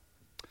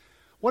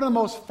One of the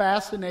most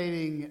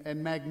fascinating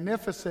and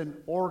magnificent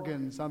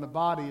organs on the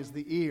body is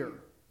the ear.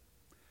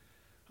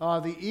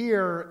 The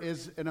ear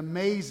is an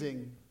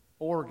amazing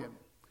organ. It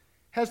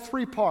has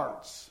three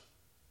parts.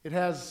 It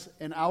has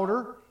an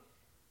outer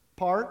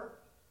part,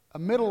 a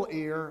middle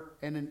ear,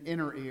 and an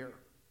inner ear.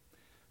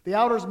 The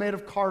outer is made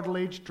of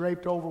cartilage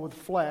draped over with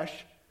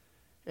flesh.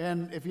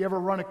 And if you ever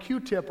run a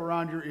Q-tip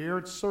around your ear,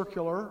 it's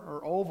circular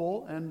or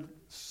oval, and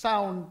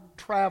sound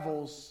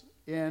travels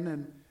in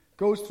and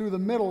goes through the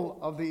middle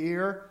of the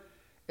ear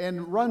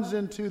and runs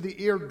into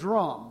the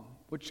eardrum,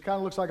 which kind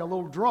of looks like a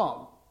little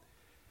drum.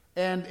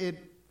 And it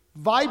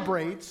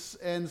vibrates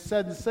and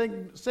sends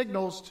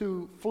signals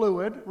to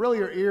fluid. Really,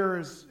 your ear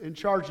is in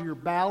charge of your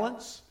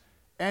balance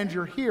and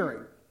your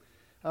hearing.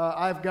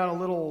 I've got a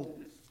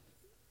little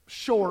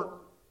short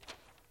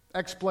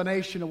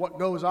explanation of what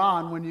goes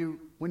on when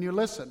you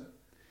listen.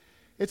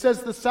 It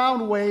says the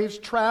sound waves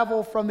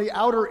travel from the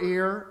outer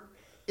ear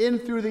in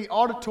through the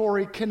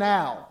auditory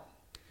canal,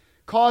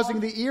 causing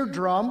the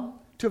eardrum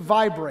to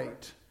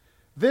vibrate.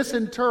 This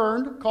in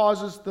turn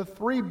causes the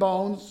three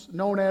bones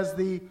known as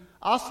the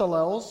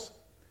ocells,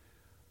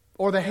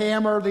 or the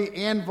hammer, the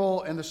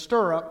anvil, and the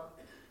stirrup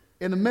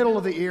in the middle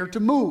of the ear to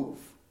move.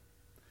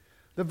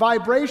 The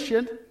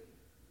vibration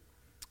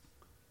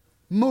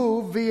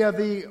move via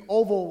the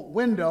oval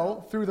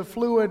window through the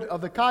fluid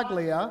of the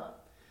cochlea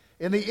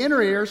in the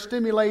inner ear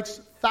stimulates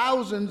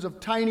thousands of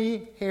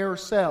tiny hair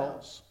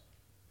cells.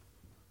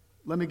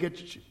 Let me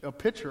get you a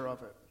picture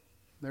of it.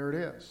 There it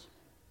is.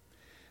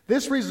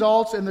 This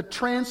results in the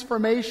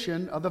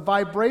transformation of the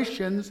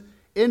vibrations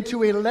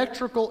into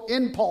electrical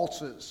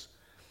impulses,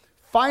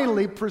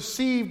 finally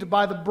perceived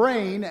by the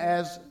brain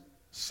as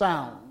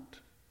sound.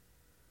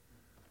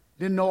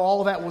 Didn't know all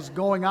of that was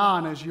going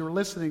on as you were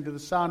listening to the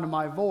sound of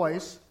my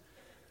voice,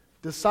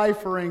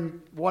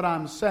 deciphering what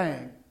I'm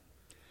saying.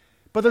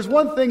 But there's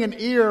one thing an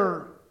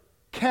ear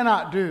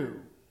cannot do.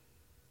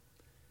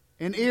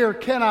 An ear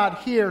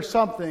cannot hear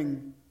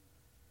something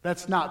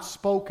that's not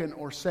spoken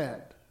or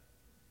said.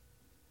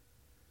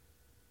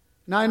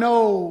 Now I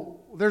know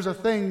there's a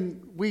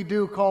thing we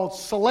do called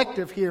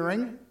selective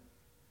hearing,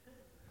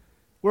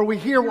 where we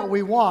hear what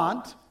we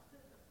want.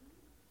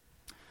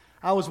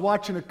 I was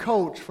watching a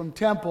coach from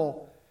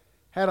Temple,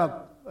 had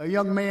a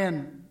young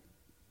man,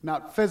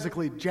 not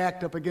physically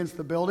jacked up against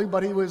the building,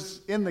 but he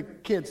was in the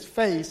kid's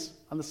face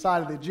on the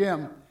side of the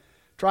gym,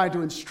 trying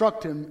to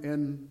instruct him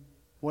in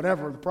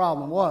whatever the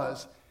problem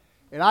was.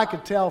 And I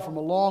could tell from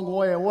a long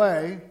way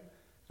away,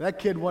 that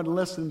kid wasn't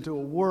listening to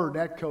a word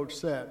that coach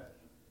said.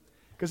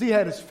 Because he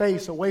had his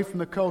face away from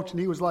the coach and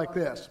he was like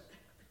this.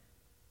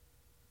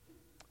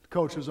 The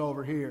coach was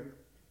over here.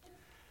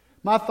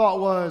 My thought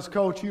was,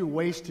 Coach, you're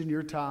wasting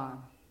your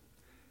time.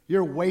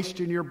 You're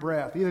wasting your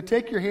breath. Either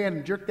take your hand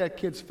and jerk that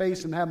kid's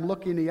face and have him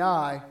look in the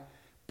eye,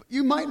 but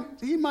he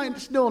might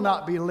still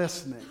not be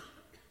listening.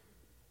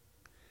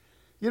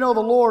 You know,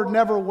 the Lord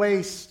never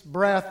wastes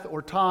breath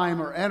or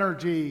time or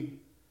energy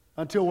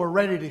until we're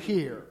ready to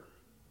hear.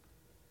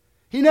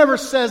 He never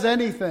says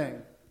anything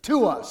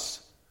to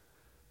us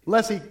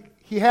unless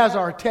he has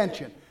our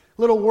attention.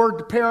 Little word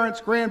to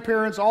parents,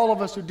 grandparents, all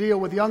of us who deal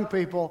with young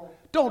people,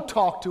 don't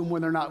talk to them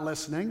when they're not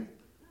listening.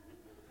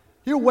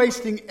 You're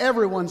wasting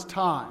everyone's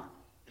time.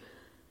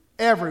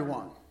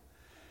 Everyone.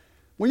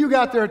 When you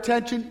got their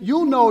attention,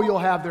 you'll know you'll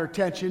have their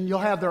attention. You'll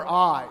have their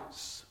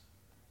eyes.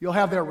 You'll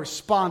have their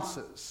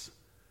responses.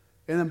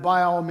 And then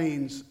by all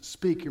means,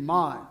 speak your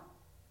mind.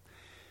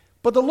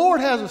 But the Lord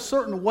has a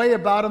certain way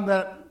about him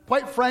that,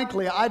 quite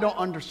frankly, I don't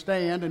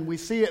understand, and we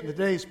see it in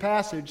today's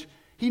passage.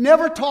 He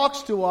never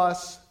talks to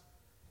us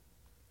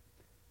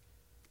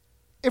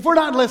if we're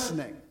not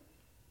listening.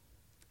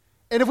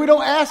 And if we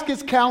don't ask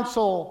his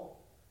counsel,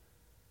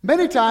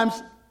 many times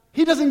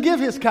he doesn't give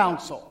his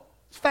counsel.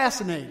 It's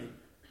fascinating.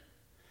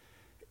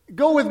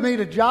 Go with me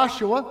to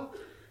Joshua,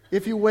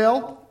 if you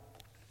will.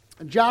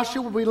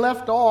 Joshua, we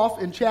left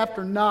off in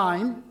chapter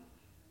 9,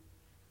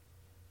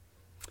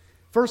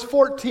 verse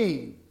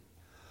 14.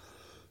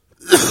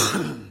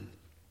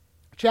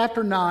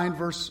 Chapter 9,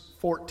 verse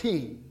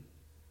 14.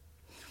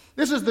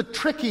 This is the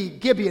tricky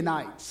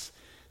Gibeonites.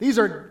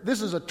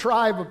 This is a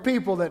tribe of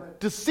people that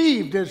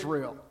deceived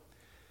Israel.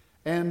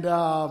 And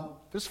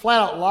just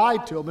flat out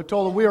lied to them. They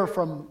told them we are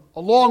from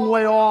a long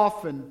way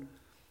off and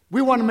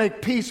we want to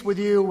make peace with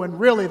you, when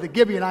really the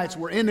Gibeonites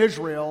were in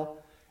Israel,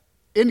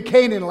 in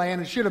Canaan land,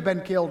 and should have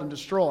been killed and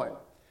destroyed.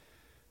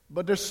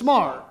 But they're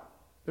smart.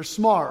 They're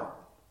smart.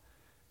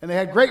 And they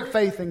had great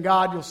faith in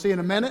God, you'll see in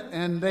a minute,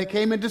 and they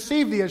came and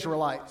deceived the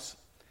Israelites.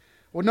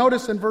 Well,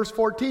 notice in verse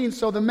 14,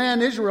 so the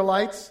men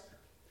Israelites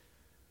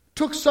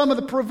took some of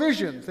the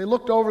provisions. They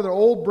looked over their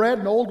old bread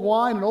and old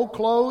wine and old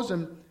clothes,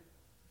 and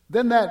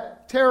then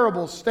that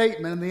terrible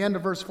statement in the end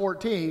of verse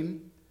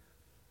 14,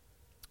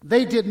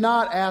 they did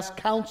not ask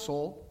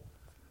counsel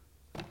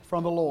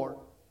from the Lord.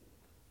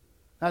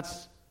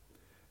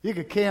 You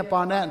could camp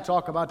on that and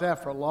talk about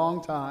that for a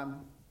long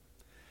time.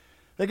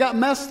 They got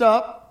messed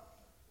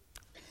up.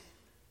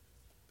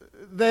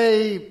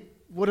 They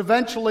would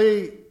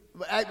eventually,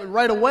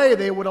 right away,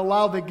 they would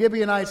allow the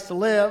Gibeonites to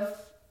live.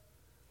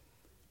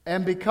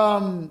 and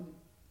become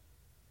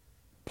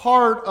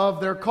part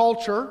of their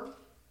culture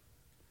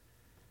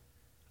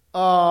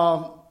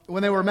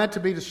when they were meant to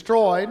be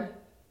destroyed.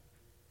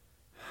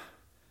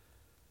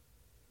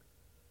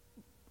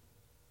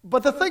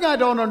 But the thing I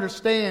don't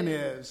understand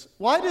is,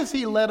 why does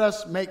he let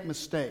us make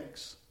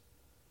mistakes?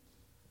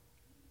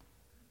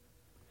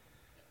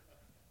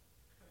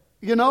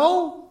 You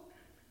know?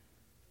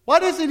 Why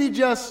doesn't he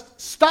just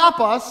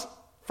stop us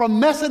from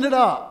messing it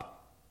up?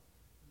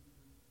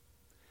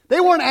 They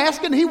weren't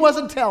asking, he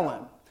wasn't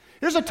telling.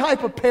 There's a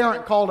type of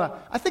parent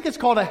I think it's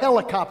called a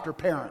helicopter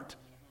parent.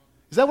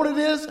 Is that what it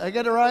is? I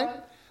get it right?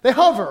 They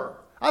hover.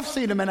 I've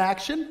seen them in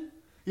action.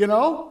 You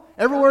know?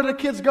 Everywhere the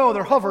kids go,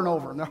 they're hovering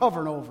over them. They're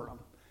hovering over them.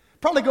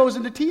 Probably goes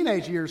into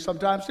teenage years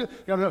sometimes too.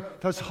 You know,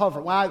 just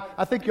hover. Well,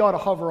 I think you ought to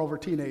hover over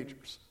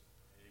teenagers.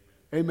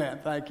 Amen.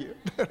 Thank you.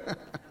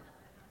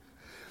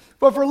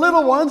 But for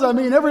little ones, I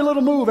mean, every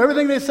little move,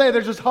 everything they say,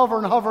 they're just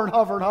hovering.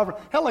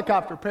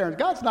 Helicopter parents.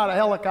 God's not a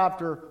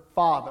helicopter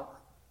father.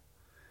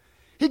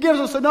 He gives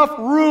us enough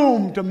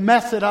room to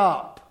mess it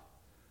up.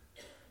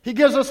 He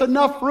gives us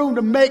enough room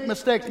to make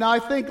mistakes. Now, I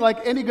think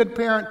like any good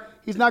parent,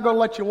 he's not going to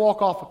let you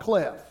walk off a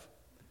cliff.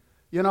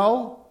 You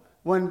know?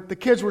 When the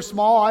kids were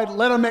small, I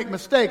let them make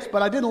mistakes,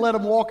 but I didn't let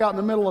them walk out in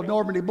the middle of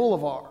Normandy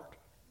Boulevard.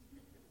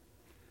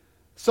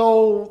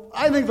 So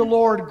I think the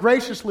Lord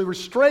graciously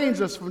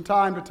restrains us from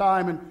time to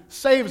time and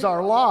saves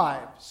our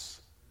lives.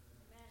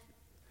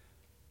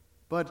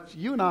 But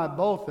you and I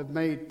both have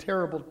made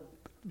terrible,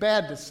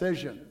 bad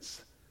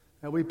decisions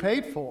that we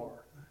paid for.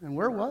 And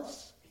where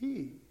was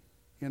he?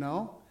 You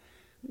know?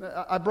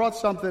 I brought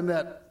something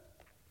that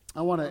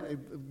I want to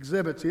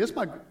exhibit to you. It's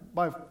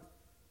my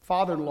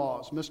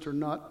father-in-law's, Mr.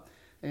 Nutt.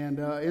 And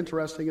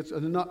interesting, it's a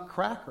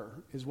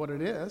nutcracker is what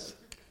it is.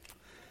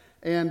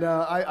 And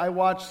I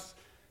watched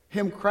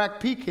him crack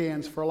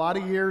pecans for a lot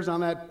of years on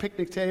that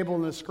picnic table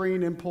in the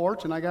screen in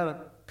porch, and I got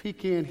a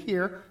pecan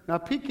here. Now,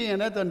 pecan,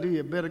 that doesn't do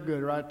you a bit of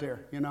good right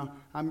there, you know.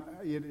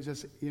 You're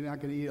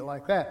not going to eat it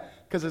like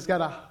that because it's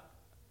got a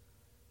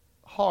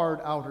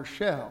hard outer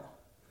shell.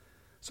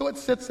 So it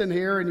sits in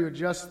here, and you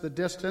adjust the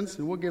distance,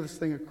 and we'll give this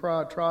thing a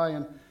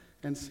try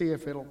and see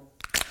if it'll...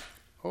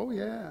 Oh,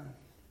 yeah.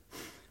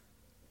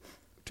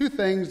 Two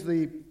things.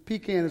 The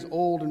pecan is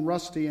old and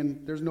rusty,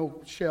 and there's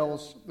no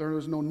shells.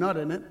 There's no nut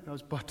in it.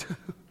 But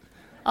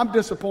I'm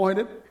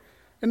disappointed.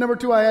 And number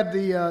two, I had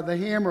the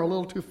hammer a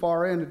little too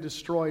far in. It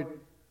destroyed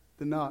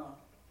the nut.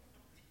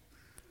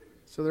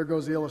 So there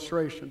goes the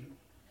illustration.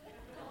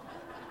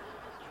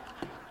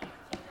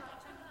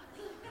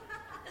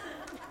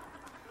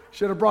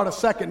 Should have brought a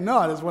second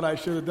nut is what I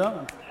should have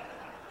done.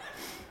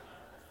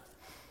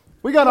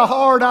 We got a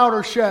hard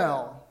outer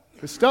shell.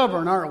 We're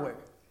stubborn, aren't we?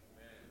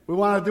 We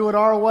want to do it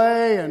our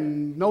way,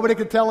 and nobody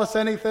can tell us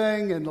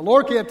anything, and the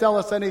Lord can't tell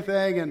us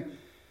anything.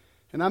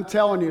 And I'm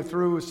telling you,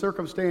 through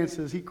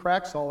circumstances, he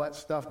cracks all that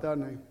stuff,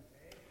 doesn't he?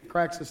 He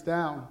cracks us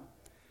down.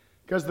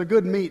 Because the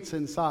good meat's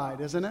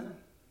inside, isn't it?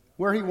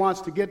 Where he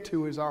wants to get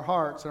to is our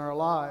hearts and our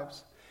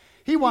lives.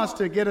 He wants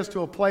to get us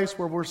to a place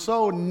where we're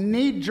so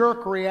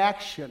knee-jerk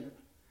reaction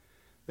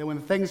that when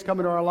things come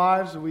into our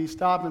lives, we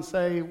stop and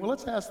say, well,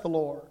 let's ask the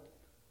Lord.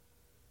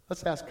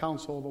 Let's ask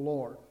counsel of the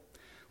Lord.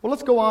 Well,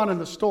 let's go on in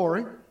the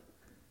story.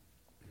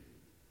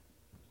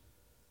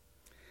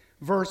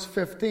 Verse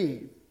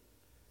 15.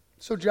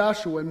 So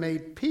Joshua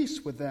made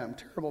peace with them.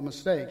 Terrible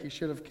mistake. He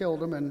should have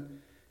killed them,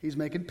 and he's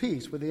making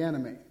peace with the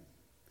enemy.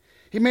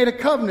 He made a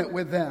covenant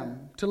with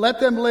them to let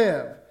them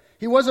live.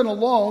 He wasn't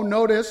alone,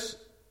 notice,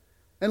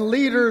 and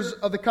leaders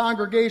of the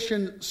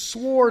congregation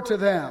swore to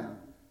them.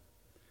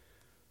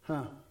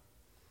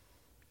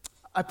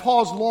 I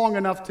paused long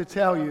enough to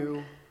tell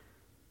you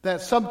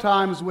that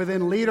sometimes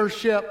within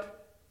leadership,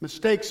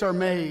 mistakes are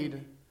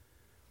made.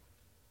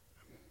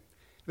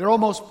 There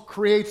almost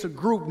creates a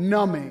group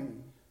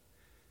numbing.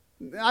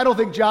 I don't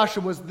think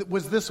Joshua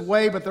was this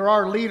way, but there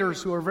are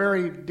leaders who are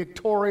very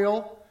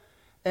dictatorial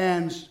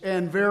and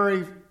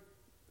very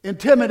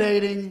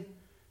intimidating,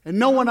 and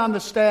no one on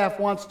the staff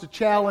wants to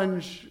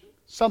challenge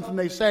something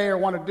they say or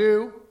want to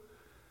do.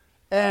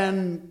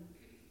 And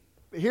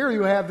here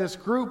you have this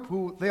group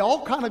who they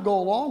all kind of go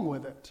along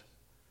with it,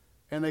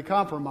 and they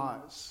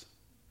compromise.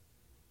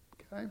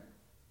 Okay?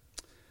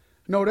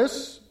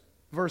 Notice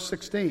verse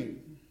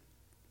 16.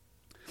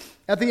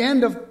 At the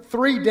end of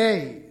 3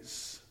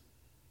 days,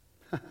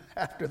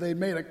 after they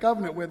made a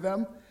covenant with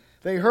them,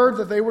 they heard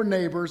that they were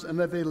neighbors and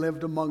that they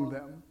lived among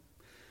them.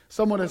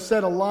 Someone has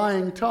said a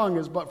lying tongue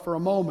is but for a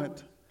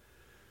moment.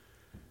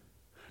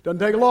 Doesn't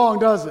take long,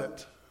 does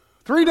it?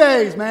 3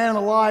 days, man,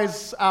 the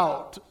lie's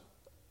out.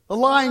 The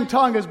lying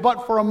tongue is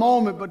but for a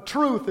moment, but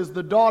truth is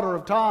the daughter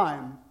of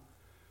time.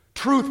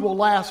 Truth will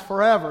last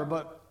forever,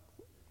 but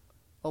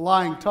a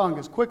lying tongue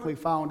is quickly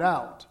found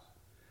out.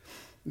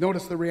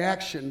 Notice the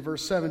reaction,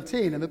 verse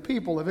 17. And the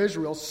people of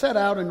Israel set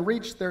out and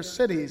reached their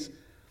cities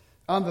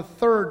on the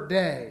 3rd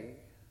day.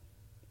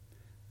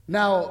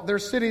 Now, their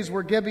cities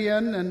were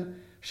Gibeon and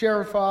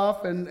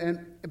Sherephth,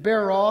 and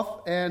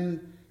Beeroth,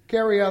 and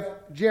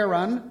Kiriath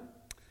Jearim.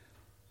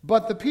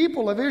 But the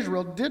people of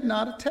Israel did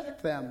not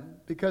attack them,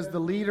 because the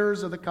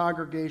leaders of the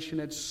congregation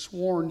had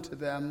sworn to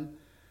them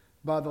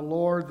by the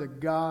Lord, the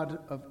God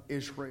of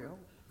Israel.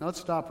 Now let's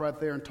stop right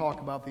there and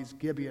talk about these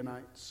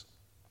Gibeonites.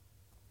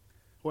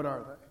 What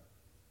are they?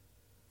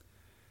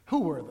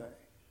 Who were they?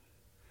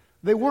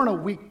 They weren't a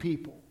weak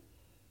people.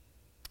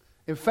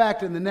 In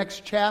fact, in the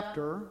next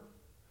chapter,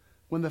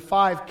 when the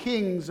 5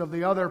 kings of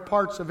the other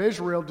parts of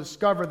Israel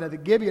discovered that the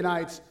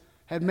Gibeonites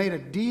had made a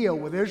deal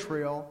with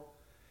Israel,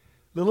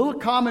 the little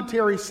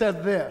commentary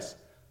said this,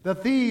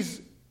 that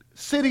these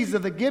cities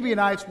of the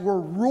Gibeonites were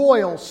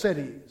royal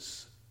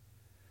cities,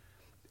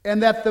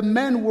 and that the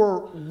men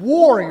were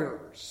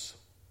warriors.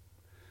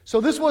 So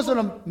this wasn't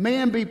a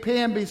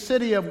mamby-pamby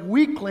city of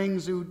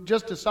weaklings who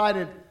just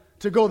decided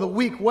to go the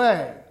weak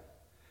way.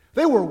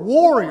 They were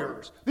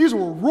warriors. These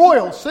were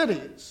royal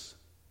cities.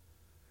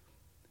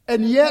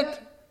 And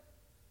yet,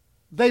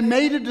 they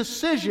made a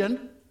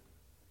decision,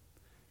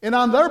 and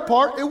on their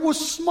part, it was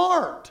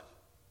smart.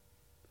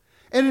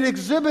 And it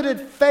exhibited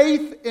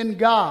faith in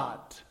God.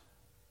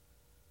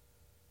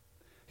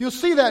 You'll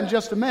see that in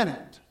just a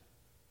minute.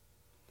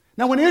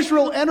 Now, when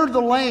Israel entered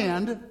the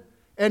land,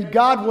 and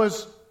God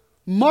was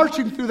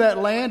marching through that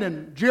land,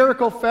 and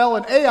Jericho fell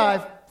and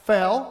Ai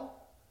fell,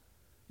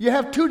 you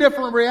have 2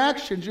 different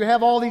reactions. You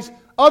have all these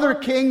other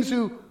kings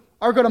who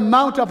are going to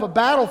mount up a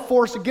battle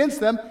force against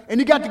them, and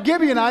you got the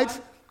Gibeonites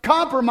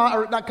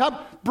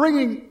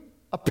bringing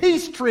a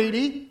peace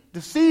treaty,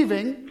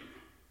 deceiving,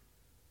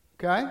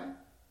 okay?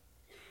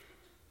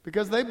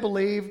 Because they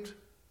believed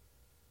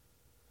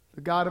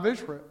the God of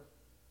Israel.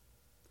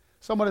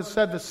 Someone has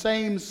said the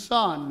same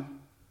sun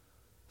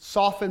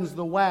softens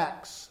the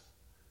wax,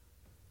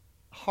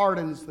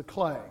 hardens the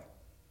clay.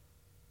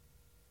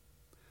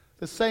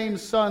 The same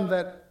sun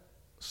that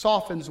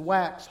softens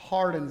wax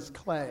hardens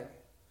clay.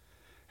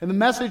 And the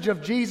message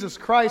of Jesus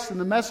Christ and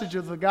the message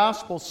of the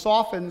gospel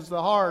softens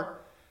the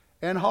heart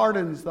and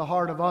hardens the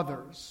heart of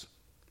others.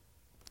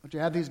 But you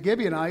have these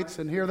Gibeonites,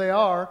 and here they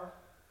are,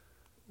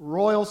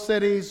 royal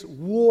cities,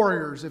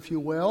 warriors, if you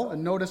will.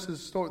 And notice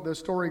the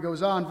story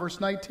goes on, verse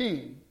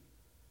 19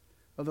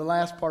 of the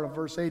last part of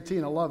verse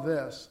 18. I love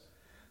this.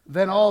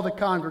 Then all the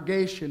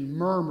congregation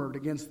murmured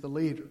against the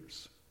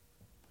leaders.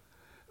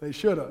 They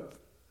should have.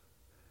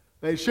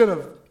 They should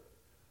have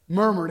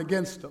murmured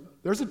against them.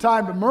 There's a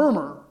time to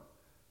murmur.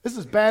 This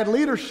is bad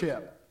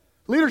leadership.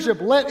 Leadership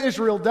let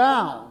Israel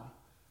down,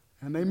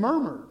 and they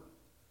murmured.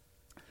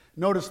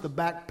 Notice the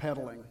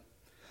backpedaling.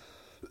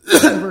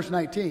 Verse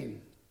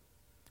 19.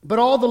 But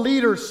all the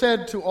leaders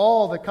said to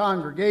all the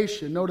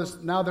congregation, notice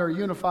now they're a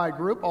unified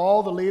group,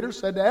 all the leaders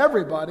said to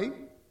everybody,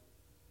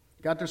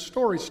 got their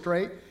story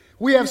straight,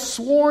 we have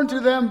sworn to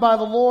them by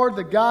the Lord,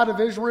 the God of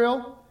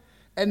Israel,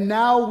 and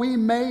now we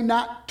may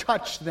not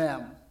touch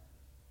them.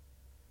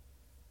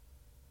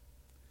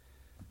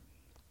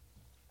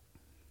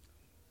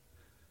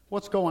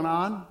 What's going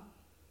on?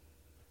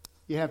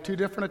 You have 2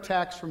 different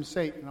attacks from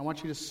Satan. I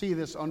want you to see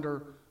this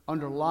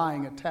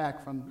underlying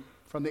attack from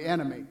the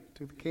enemy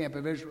to the camp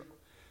of Israel,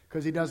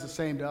 because he does the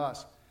same to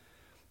us.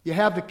 You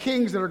have the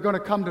kings that are going to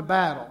come to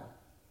battle.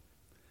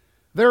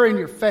 They're in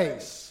your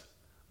face.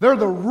 They're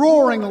the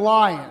roaring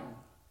lion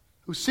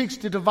who seeks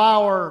to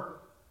devour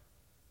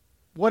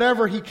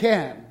whatever he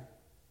can.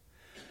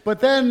 But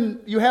then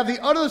you have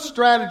the other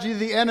strategy of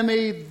the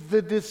enemy,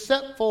 the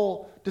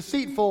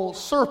deceitful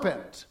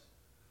serpent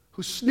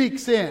who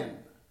sneaks in.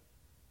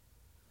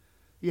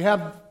 You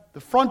have the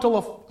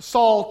frontal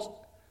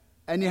assault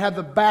and you have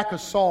the back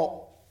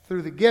assault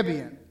through the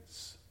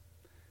Gibeons.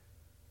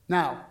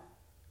 Now,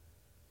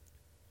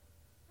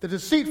 the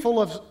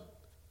deceitful of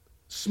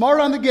smart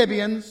on the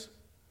Gibeons,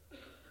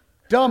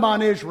 dumb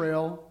on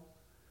Israel,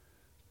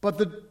 but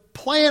the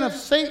plan of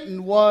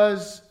Satan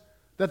was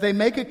that they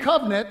make a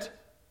covenant,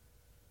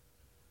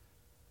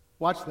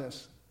 watch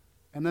this,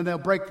 and then they'll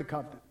break the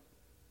covenant.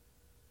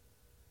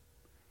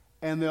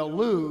 And they'll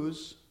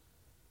lose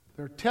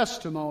their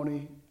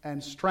testimony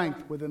and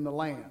strength within the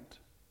land.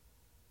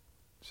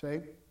 See?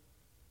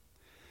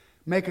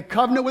 Make a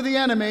covenant with the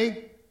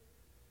enemy,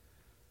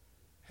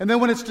 and then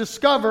when it's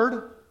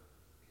discovered,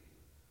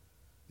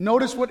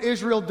 notice what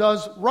Israel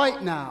does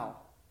right now.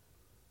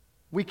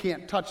 We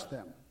can't touch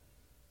them.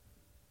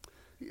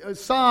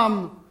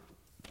 Psalm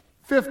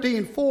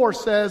 15:4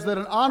 says that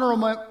an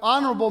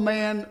honorable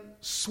man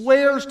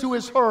swears to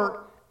his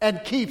hurt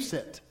and keeps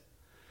it.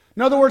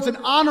 In other words, an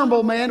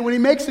honorable man, when he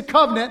makes a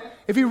covenant,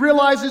 if he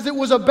realizes it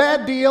was a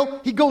bad deal,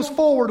 he goes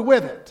forward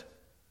with it.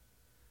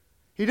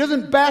 He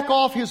doesn't back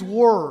off his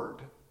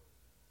word.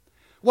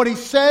 What he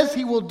says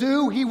he will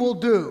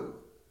do,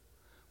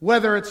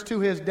 whether it's to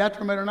his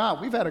detriment or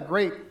not. We've had a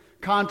great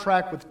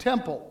contract with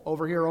Temple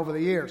over here over the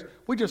years.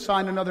 We just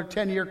signed another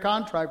 10-year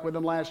contract with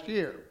them last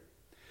year.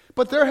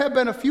 But there have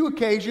been a few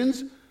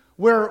occasions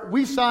where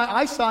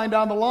I signed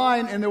on the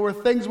line and there were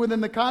things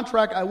within the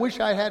contract I wish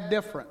I had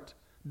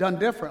done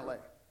differently.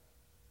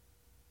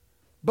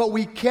 But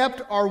we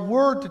kept our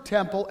word to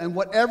Temple, and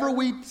whatever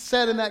we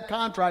said in that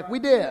contract, we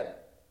did.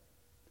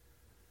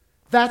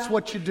 That's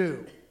what you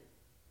do.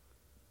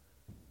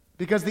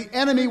 Because the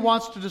enemy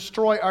wants to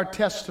destroy our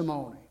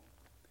testimony.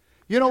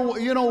 You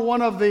know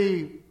one of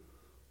the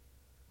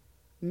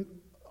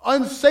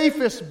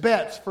unsafest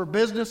bets for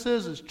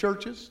businesses is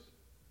churches.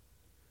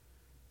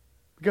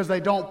 Because they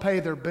don't pay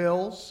their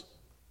bills.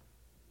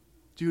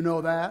 Do you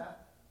know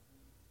that?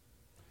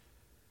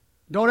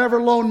 Don't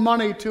ever loan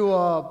money to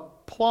a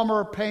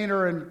plumber,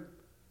 painter, and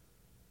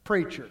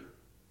preacher.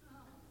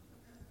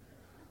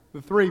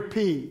 The 3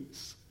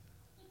 P's.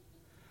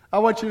 I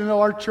want you to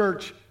know our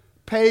church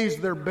pays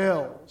their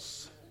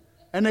bills.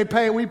 And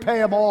we pay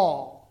them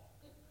all.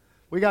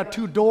 We got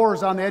 2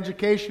 doors on the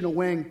educational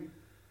wing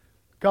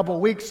a couple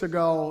of weeks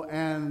ago,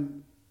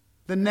 and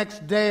the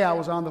next day I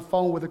was on the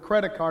phone with a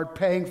credit card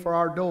paying for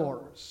our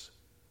doors.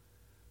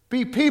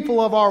 Be people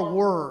of our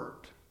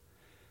word.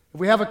 If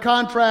we have a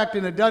contract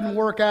and it doesn't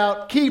work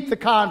out, keep the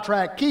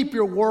contract. Keep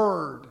your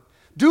word.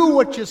 Do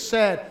what you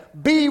said.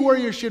 Be where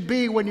you should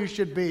be when you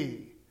should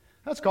be.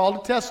 That's called a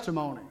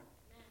testimony.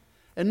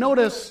 And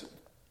notice,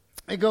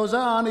 it goes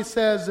on, he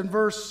says in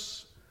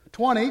verse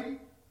 20,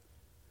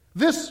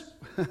 This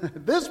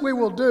we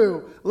will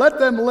do, let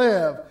them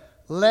live,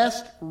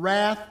 lest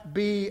wrath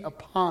be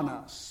upon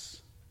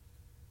us.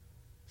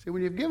 See,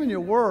 when you've given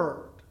your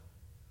word,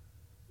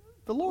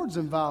 the Lord's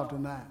involved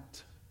in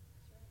that.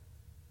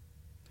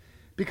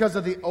 Because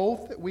of the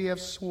oath that we have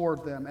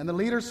sworn them. And the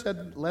leader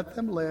said, let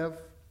them live.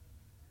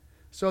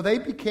 So they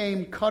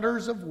became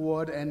cutters of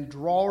wood and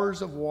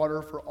drawers of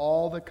water for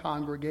all the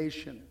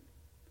congregation,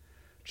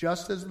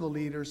 just as the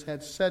leaders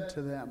had said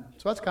to them.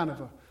 So that's kind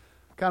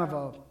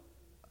of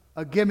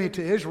a gimme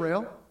to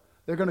Israel.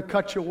 They're going to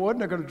cut your wood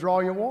and they're going to draw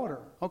your water.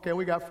 Okay,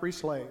 we got free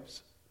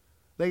slaves.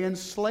 They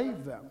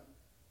enslaved them.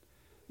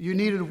 You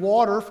needed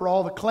water for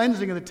all the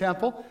cleansing of the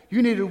temple.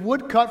 You needed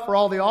wood cut for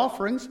all the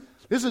offerings.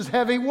 This is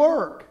heavy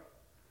work.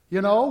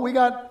 You know, we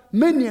got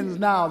minions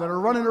now that are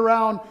running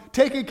around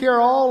taking care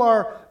of all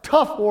our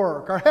tough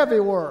work, our heavy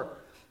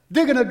work,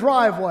 digging a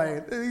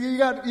driveway. You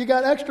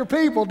got extra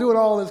people doing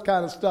all this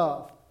kind of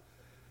stuff.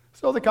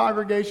 So the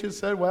congregation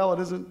said, well, it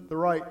isn't the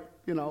right,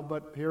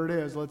 but here it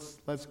is.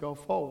 Let's go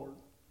forward.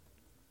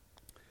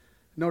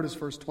 Notice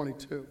verse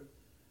 22.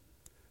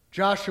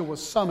 Joshua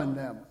summoned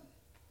them,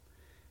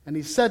 and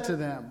he said to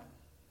them,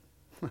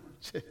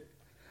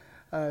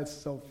 it's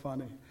so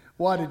funny.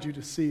 Why did you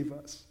deceive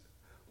us?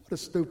 What a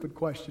stupid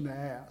question to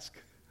ask.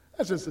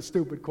 That's just a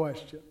stupid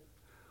question.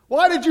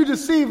 Why did you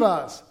deceive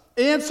us?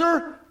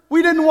 Answer,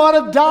 we didn't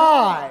want to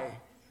die.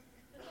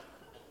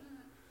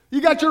 You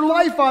got your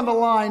life on the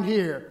line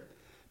here.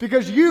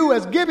 Because you,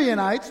 as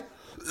Gibeonites,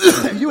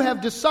 you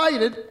have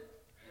decided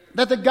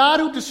that the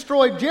God who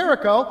destroyed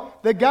Jericho,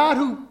 the God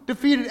who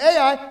defeated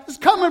Ai, is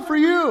coming for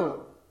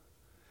you.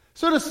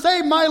 So to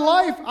save my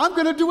life, I'm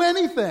going to do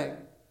anything.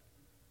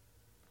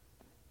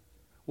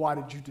 Why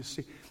did you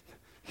deceive?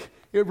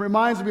 It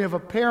reminds me of a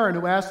parent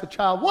who asked a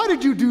child, why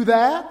did you do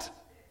that?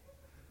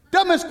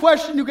 Dumbest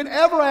question you can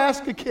ever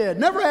ask a kid.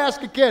 Never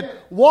ask a kid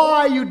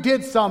why you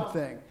did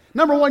something.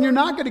 Number one, you're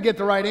not going to get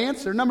the right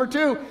answer. Number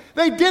two,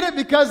 they did it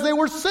because they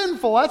were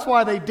sinful. That's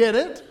why they did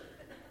it.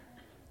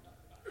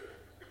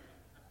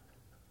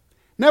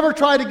 Never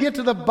try to get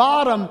to the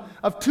bottom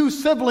of 2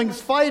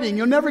 siblings fighting.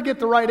 You'll never get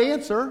the right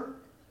answer.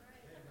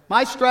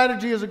 My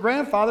strategy as a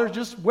grandfather is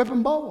just whip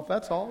them both.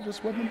 That's all.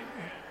 Just whip them both.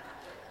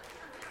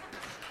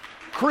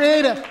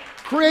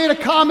 Create a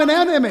common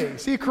enemy.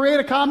 See, create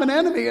a common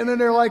enemy, and then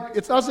they're like,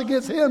 it's us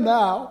against him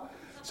now.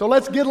 So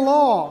let's get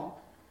along.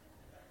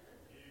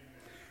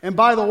 And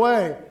by the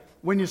way,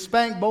 when you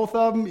spank both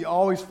of them, you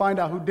always find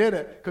out who did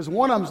it. Because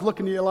one of them's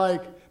looking at you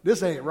like,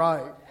 this ain't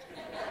right.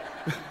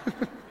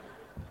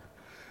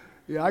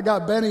 Yeah, I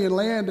got Benny and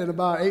Landon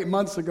about 8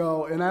 months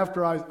ago, and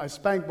after I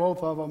spanked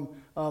both of them,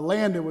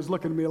 Landon was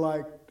looking at me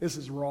like, this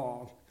is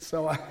wrong.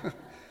 So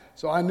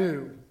I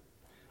knew.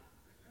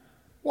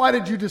 Why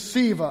did you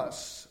deceive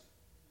us,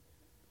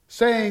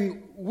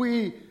 saying,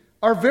 we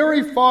are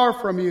very far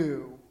from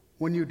you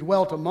when you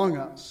dwelt among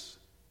us?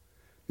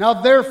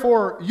 Now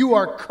therefore you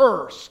are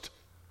cursed.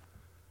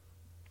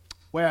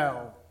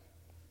 Well,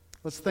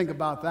 let's think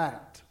about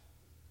that.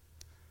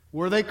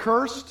 Were they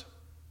cursed?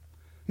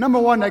 Number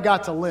one, they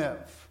got to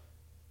live.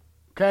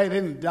 Okay,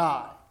 they didn't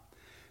die.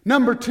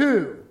 Number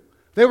two,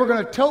 they were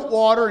going to tote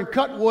water and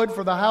cut wood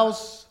for the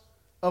house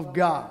of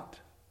God.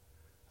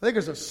 I think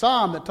there's a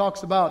psalm that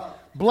talks about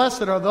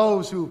blessed are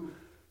those who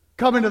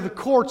come into the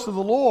courts of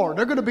the Lord.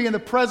 They're going to be in the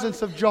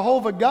presence of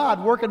Jehovah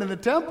God working in the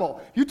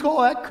temple. You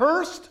call that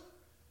cursed?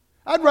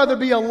 I'd rather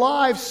be a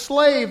live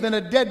slave than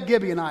a dead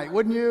Gibeonite,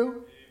 wouldn't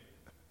you?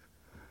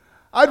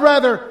 I'd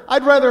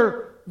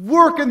rather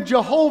work in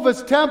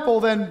Jehovah's temple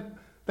than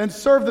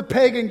serve the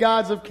pagan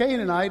gods of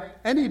Canaanite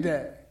any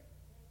day.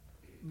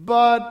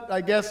 But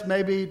I guess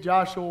maybe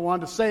Joshua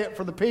wanted to say it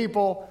for the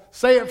people,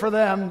 say it for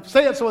them,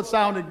 say it so it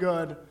sounded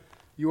good.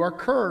 You are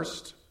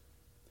cursed.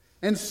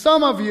 And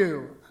some of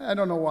you, I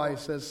don't know why he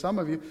says some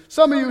of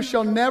you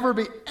shall never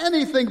be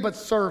anything but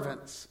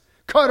servants,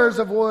 cutters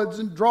of woods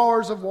and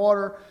drawers of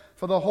water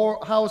for the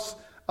house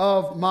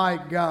of my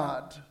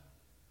God.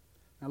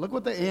 Now look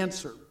what they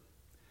answer.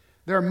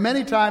 There are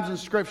many times in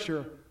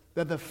Scripture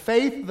that the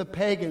faith of the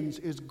pagans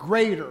is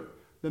greater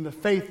than the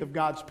faith of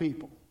God's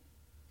people.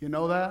 You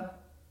know that?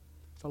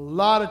 A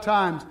lot of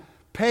times,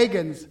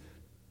 pagans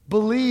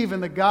believe in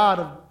the God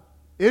of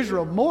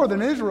Israel more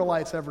than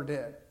Israelites ever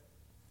did.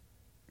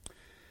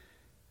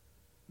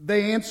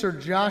 They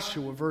answered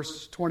Joshua,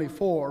 verse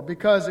 24,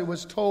 because it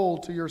was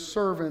told to your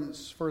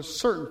servants for a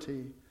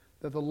certainty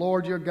that the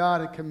Lord your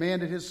God had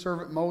commanded his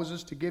servant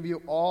Moses to give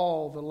you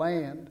all the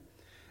land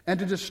and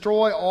to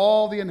destroy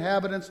all the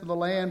inhabitants of the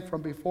land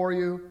from before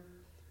you.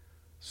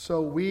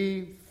 So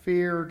we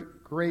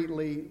feared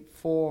greatly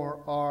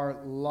for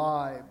our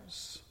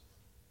lives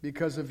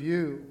because of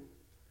you,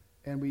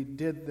 and we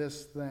did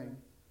this thing.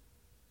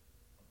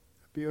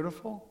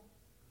 Beautiful.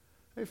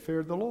 They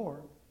feared the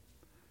Lord.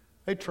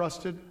 They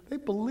trusted, they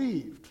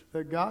believed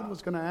that God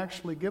was going to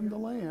actually give them the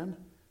land,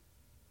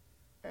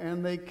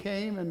 and they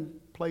came and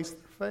placed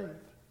their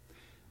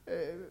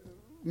faith.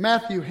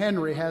 Matthew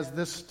Henry has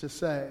this to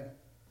say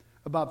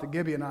about the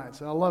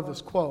Gibeonites, and I love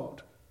this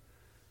quote.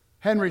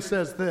 Henry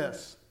says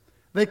this: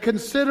 they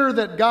consider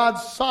that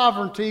God's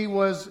sovereignty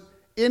was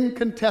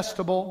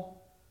incontestable,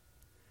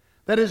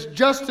 that his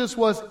justice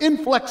was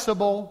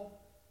inflexible,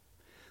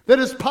 that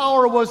his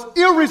power was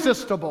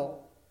irresistible,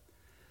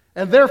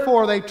 and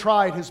therefore they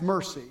tried his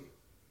mercy.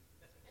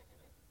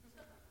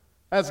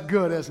 That's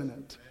good, isn't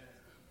it?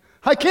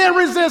 I can't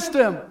resist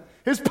him.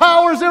 His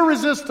power is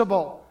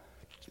irresistible.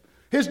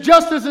 His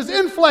justice is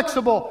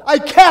inflexible. I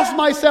cast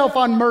myself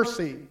on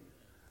mercy.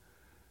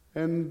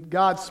 And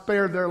God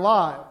spared their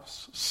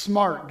lives.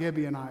 Smart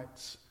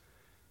Gibeonites.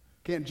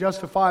 Can't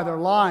justify their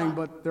lying,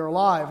 but they're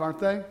alive, aren't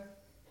they?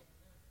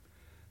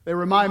 They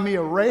remind me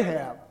of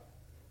Rahab.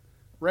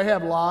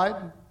 Rahab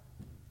lied,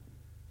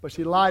 but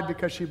she lied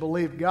because she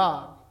believed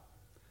God,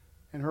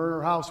 and her and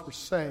her house were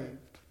saved.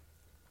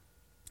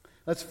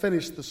 Let's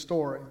finish the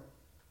story.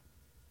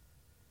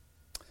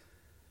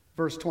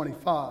 Verse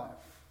 25.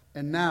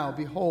 And now,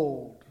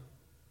 behold,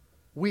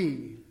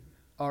 we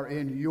are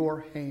in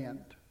your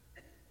hand.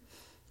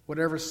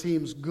 Whatever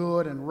seems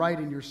good and right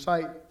in your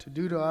sight to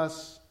do to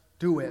us,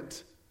 do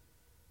it.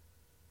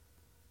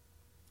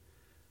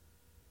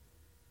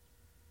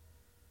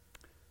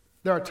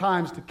 There are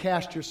times to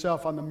cast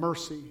yourself on the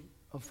mercy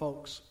of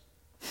folks.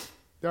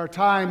 There are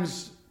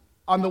times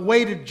on the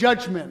way to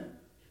judgment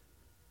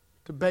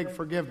to beg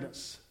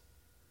forgiveness.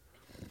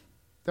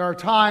 There are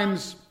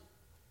times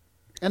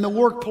in the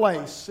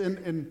workplace,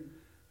 and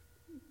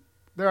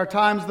there are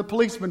times the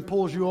policeman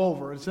pulls you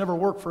over. It's never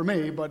worked for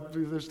me, but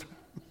there's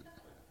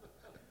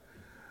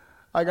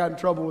I got in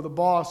trouble with a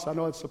boss. I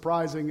know it's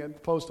surprising, at the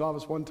post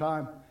office one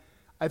time.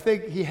 I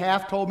think he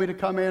half told me to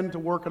come in to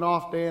work an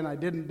off day, and I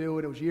didn't do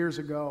it. It was years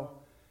ago.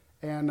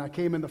 And I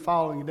came in the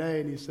following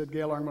day, and he said,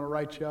 Gaylor, I'm going to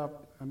write you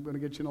up. I'm going to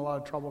get you in a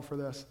lot of trouble for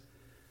this.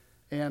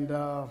 And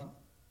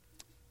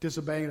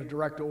disobeying a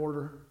direct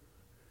order.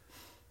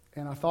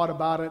 And I thought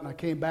about it, and I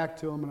came back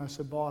to him, and I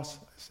said, boss,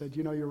 I said,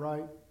 you know, you're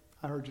right.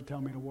 I heard you tell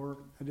me to work.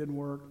 It didn't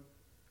work.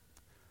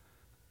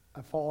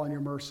 I fall on your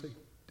mercy.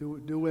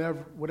 Do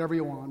whatever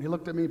you want. He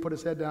looked at me, put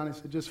his head down, and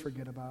he said, just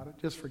forget about it.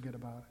 Just forget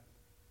about it.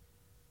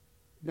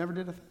 Never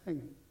did a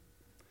thing.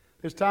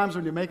 There's times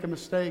when you make a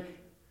mistake,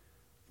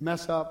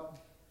 mess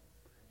up,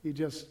 you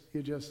just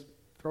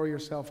throw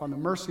yourself on the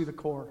mercy of the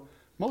court.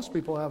 Most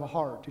people have a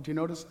heart. Did you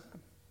notice that?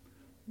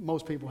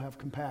 Most people have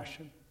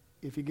compassion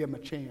if you give them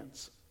a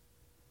chance.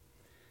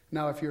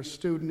 Now, if you're a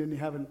student and you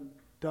haven't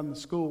done the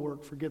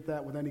schoolwork, forget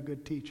that with any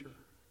good teacher.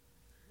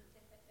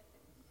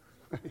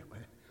 Anyway,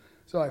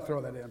 so I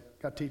throw that in.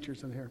 Got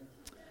teachers in here.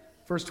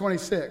 Verse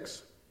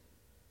 26.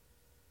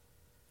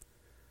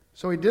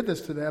 So he did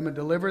this to them and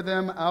delivered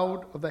them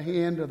out of the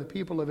hand of the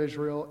people of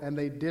Israel, and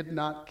they did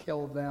not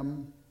kill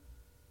them.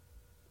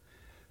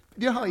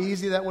 Do you know how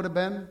easy that would have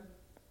been?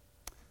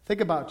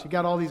 Think about it. You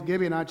got all these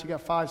Gibeonites, you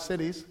got 5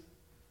 cities.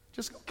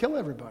 Just kill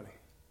everybody.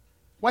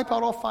 Wipe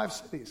out all 5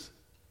 cities.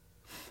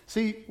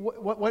 See,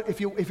 if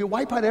you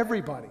wipe out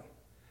everybody,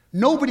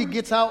 nobody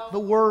gets out the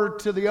word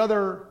to the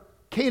other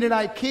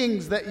Canaanite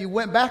kings that you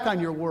went back on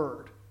your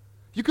word.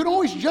 You can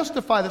always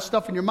justify this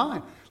stuff in your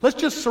mind. Let's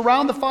just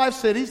surround the 5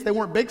 cities. They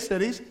weren't big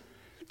cities.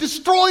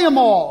 Destroy them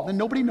all. Then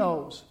nobody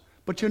knows.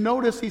 But you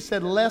notice he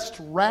said, lest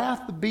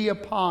wrath be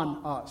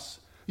upon us.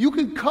 You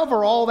can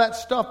cover all that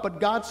stuff, but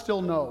God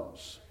still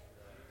knows.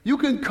 You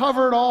can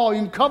cover it all.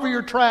 You can cover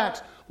your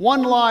tracks.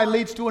 One lie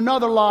leads to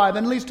another lie,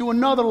 then leads to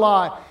another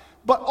lie.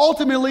 But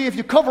ultimately, if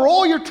you cover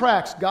all your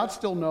tracks, God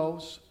still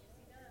knows.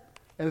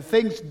 And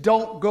things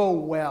don't go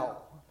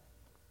well.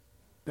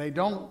 They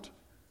don't.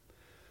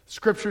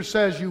 Scripture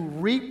says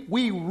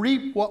we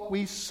reap what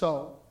we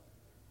sow.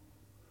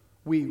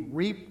 We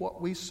reap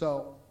what we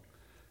sow.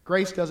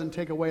 Grace doesn't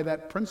take away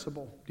that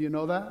principle. Do you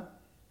know that?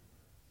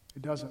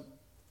 It doesn't.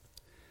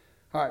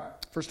 All right,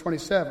 verse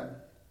 27.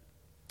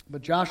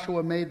 But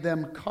Joshua made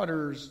them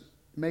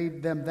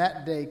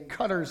that day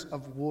cutters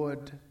of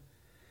wood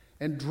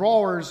and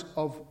drawers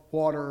of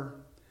water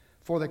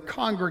for the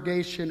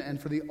congregation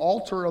and for the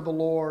altar of the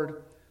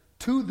Lord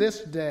to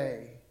this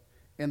day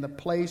in the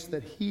place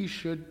that he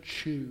should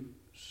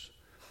choose.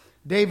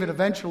 David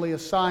eventually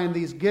assigned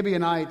these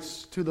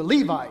Gibeonites to the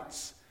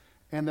Levites,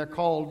 and they're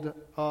called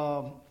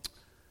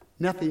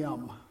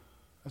Nethium.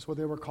 That's what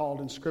they were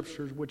called in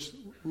Scriptures, which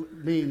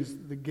means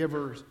the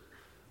givers,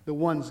 the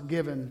ones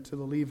given to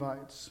the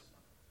Levites.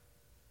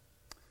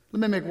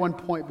 Let me make one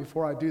point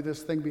before I do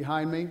this thing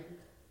behind me.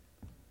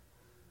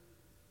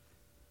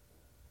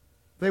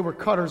 They were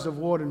cutters of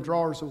wood and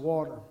drawers of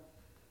water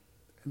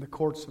in the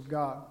courts of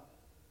God.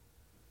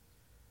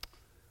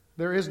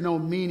 There is no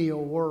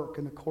menial work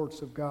in the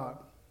courts of God.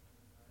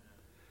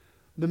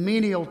 The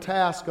menial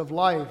tasks of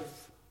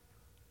life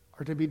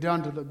are to be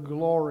done to the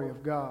glory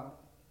of God.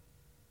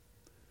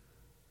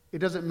 It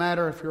doesn't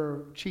matter if you're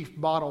a chief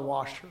bottle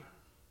washer.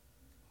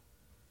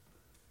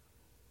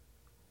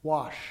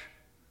 Wash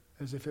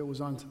as if it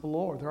was unto the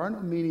Lord. There are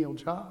no menial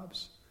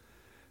jobs.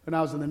 When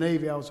I was in the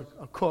Navy, I was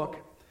a cook,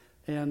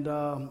 and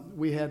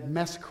we had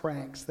mess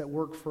cranks that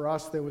worked for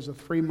us. There was a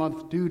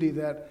 3-month duty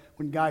that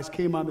when guys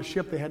came on the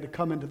ship, they had to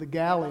come into the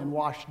galley and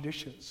wash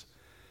dishes.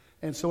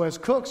 And so as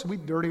cooks,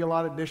 we'd dirty a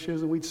lot of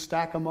dishes, and we'd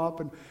stack them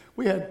up. And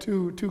we had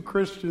two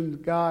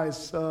Christian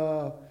guys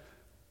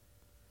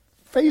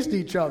faced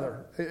each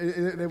other.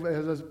 There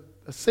was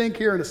a sink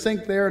here and a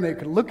sink there, and they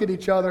could look at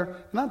each other.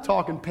 And I'm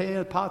talking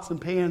pots and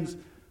pans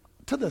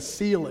to the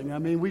ceiling. I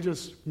mean, we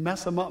just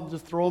mess them up and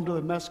just throw them to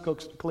the mess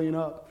cooks to clean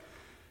up.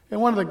 And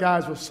one of the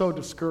guys was so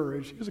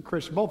discouraged. He was a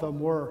Christian. Both of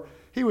them were.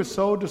 He was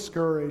so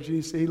discouraged.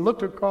 He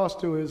looked across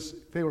to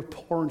they were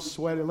pouring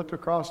sweat. He looked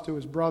across to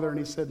his brother and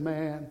he said,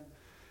 "Man,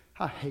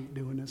 I hate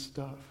doing this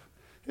stuff.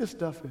 This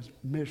stuff is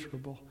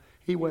miserable."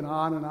 He went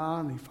on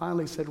and he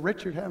finally said,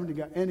 "Richard, haven't you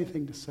got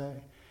anything to say?"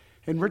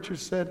 And Richard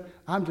said,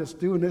 "I'm just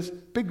doing this."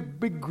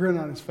 Big grin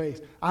on his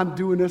face. "I'm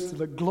doing this to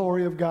the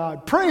glory of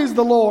God. Praise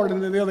the Lord."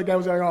 And then the other guy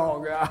was like,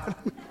 "Oh, God."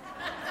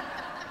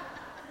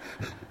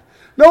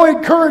 No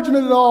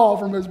encouragement at all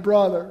from his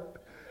brother.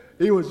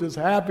 He was just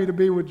happy to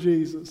be with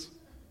Jesus.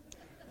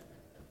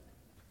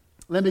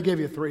 Let me give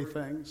you 3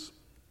 things.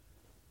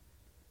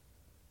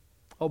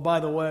 Oh, by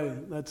the way,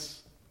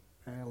 let's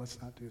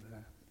not do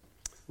that.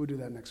 We'll do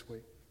that next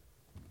week.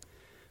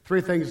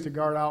 3 things to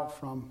guard out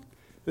from.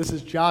 This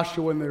is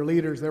Joshua and their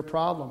leaders, their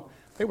problem.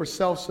 They were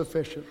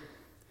self-sufficient.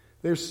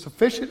 They were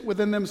sufficient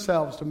within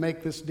themselves to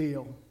make this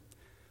deal.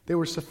 They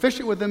were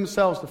sufficient with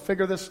themselves to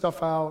figure this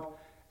stuff out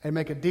and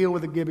make a deal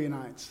with the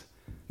Gibeonites.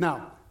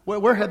 Now,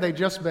 where had they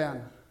just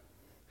been?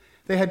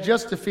 They had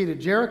just defeated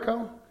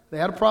Jericho. They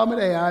had a problem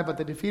at Ai, but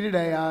they defeated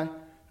Ai.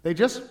 They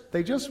just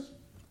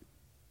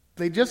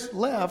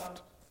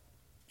left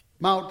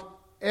Mount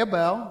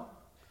Ebal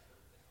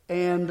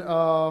and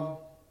Mount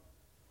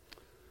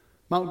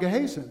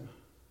Gehazi,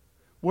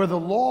 where the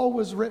law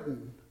was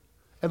written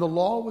and the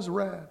law was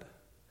read.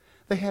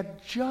 They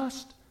had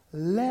just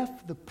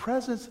left the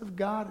presence of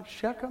God at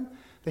Shechem.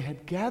 They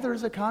had gathered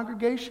as a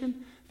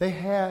congregation. They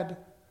had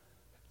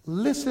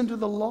listened to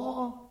the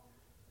law,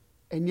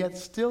 and yet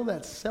still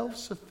that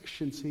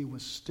self-sufficiency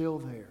was still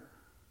there.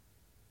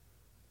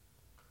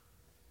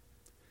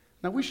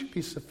 Now, we should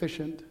be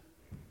sufficient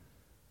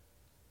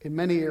in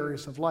many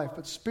areas of life,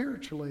 but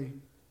spiritually,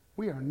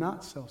 we are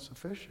not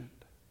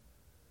self-sufficient.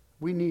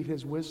 We need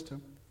His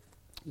wisdom.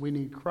 We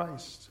need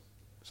Christ.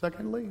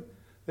 Secondly,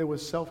 there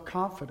was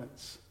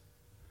self-confidence.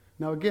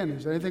 Now, again,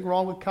 is there anything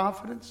wrong with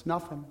confidence?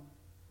 Nothing.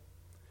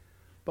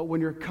 But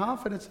when you're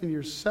confident in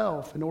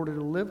yourself in order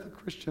to live the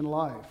Christian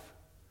life,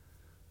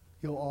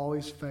 you'll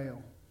always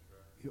fail.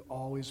 You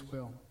always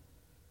will.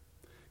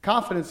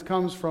 Confidence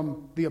comes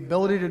from the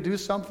ability to do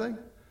something,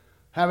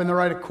 having the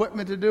right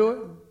equipment to do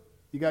it.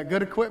 You got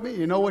good equipment,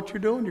 you know what you're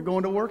doing, you're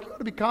going to work, you ought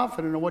to be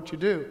confident in what you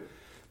do.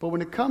 But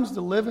when it comes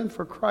to living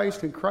for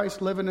Christ and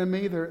Christ living in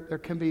me, there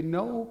can be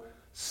no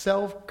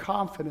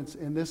self-confidence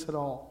in this at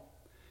all.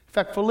 In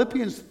fact,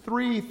 Philippians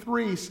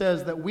 3:3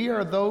 says that we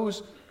are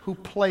those who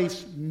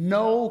place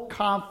no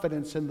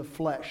confidence in the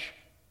flesh.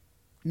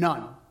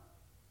 None.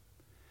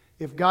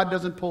 If God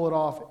doesn't pull it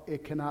off,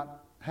 it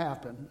cannot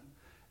happen.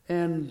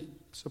 And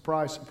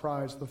surprise,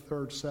 surprise, the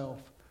third self.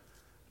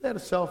 They had a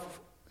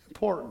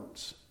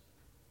self-importance.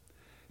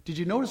 Did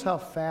you notice how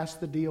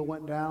fast the deal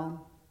went down?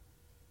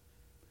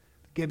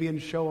 The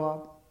Gibeons show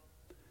up,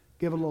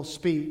 give a little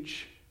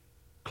speech,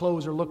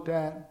 clothes are looked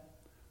at,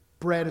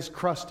 bread is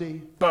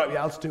crusty, but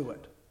yeah, let's do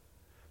it.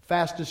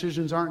 Fast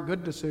decisions aren't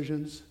good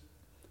decisions.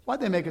 Why'd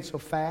they make it so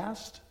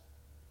fast?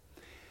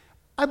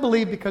 I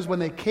believe because when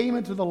they came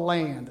into the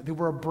land, they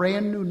were a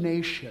brand new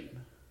nation.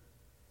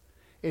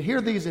 And here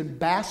these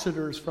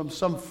ambassadors from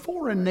some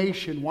foreign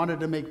nation wanted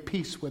to make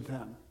peace with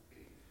them.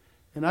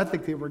 And I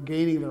think they were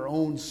gaining their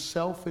own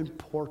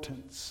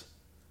self-importance,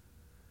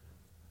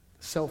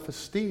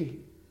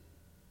 self-esteem.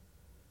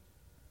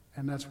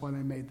 And that's why they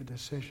made the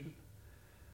decision.